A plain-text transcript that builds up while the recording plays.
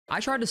I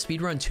tried to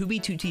speedrun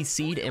 2B2T's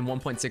seed in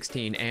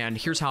 1.16, and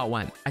here's how it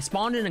went. I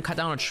spawned in and cut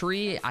down a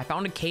tree, I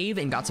found a cave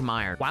and got some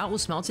iron. While it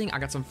was smelting, I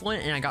got some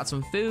flint and I got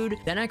some food.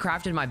 Then I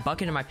crafted my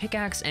bucket and my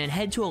pickaxe and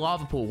head to a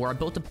lava pool where I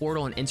built a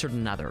portal and entered the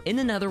nether. In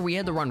the nether, we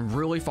had to run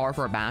really far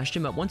for a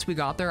bastion, but once we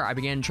got there, I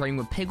began trading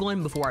with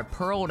Piglin before I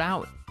pearled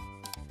out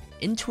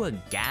into a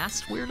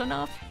ghast, weird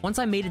enough. Once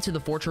I made it to the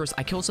fortress,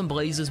 I killed some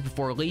blazes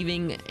before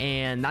leaving,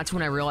 and that's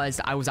when I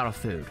realized I was out of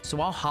food. So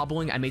while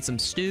hobbling, I made some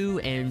stew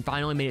and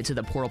finally made it to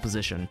the portal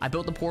position. I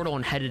built the portal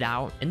and headed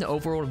out. In the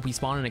overworld, we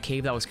spawned in a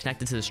cave that was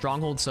connected to the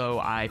stronghold, so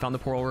I found the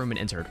portal room and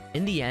entered.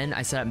 In the end,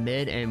 I set up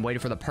mid and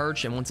waited for the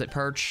perch, and once it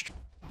perched,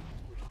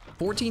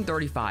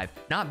 1435.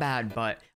 Not bad, but